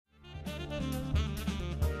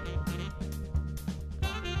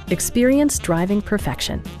Experience driving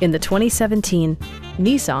perfection in the 2017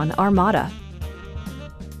 Nissan Armada.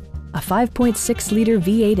 A 5.6-liter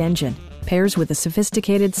V8 engine pairs with a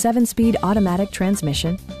sophisticated 7-speed automatic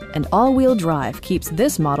transmission, and all-wheel drive keeps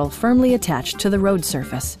this model firmly attached to the road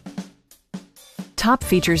surface. Top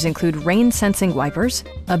features include rain-sensing wipers,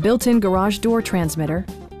 a built-in garage door transmitter,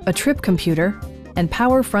 a trip computer, and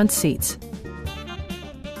power front seats.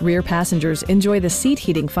 Rear passengers enjoy the seat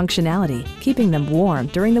heating functionality, keeping them warm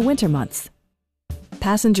during the winter months.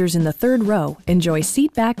 Passengers in the third row enjoy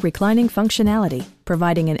seat-back reclining functionality,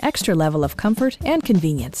 providing an extra level of comfort and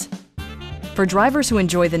convenience. For drivers who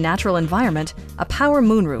enjoy the natural environment, a power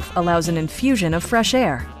moonroof allows an infusion of fresh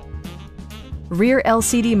air. Rear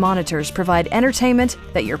LCD monitors provide entertainment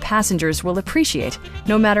that your passengers will appreciate,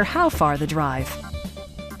 no matter how far the drive.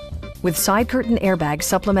 With side curtain airbags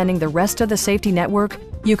supplementing the rest of the safety network,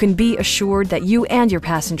 you can be assured that you and your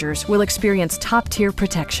passengers will experience top-tier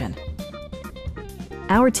protection.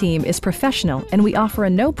 Our team is professional and we offer a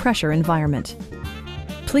no-pressure environment.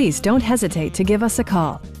 Please don't hesitate to give us a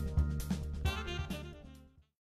call.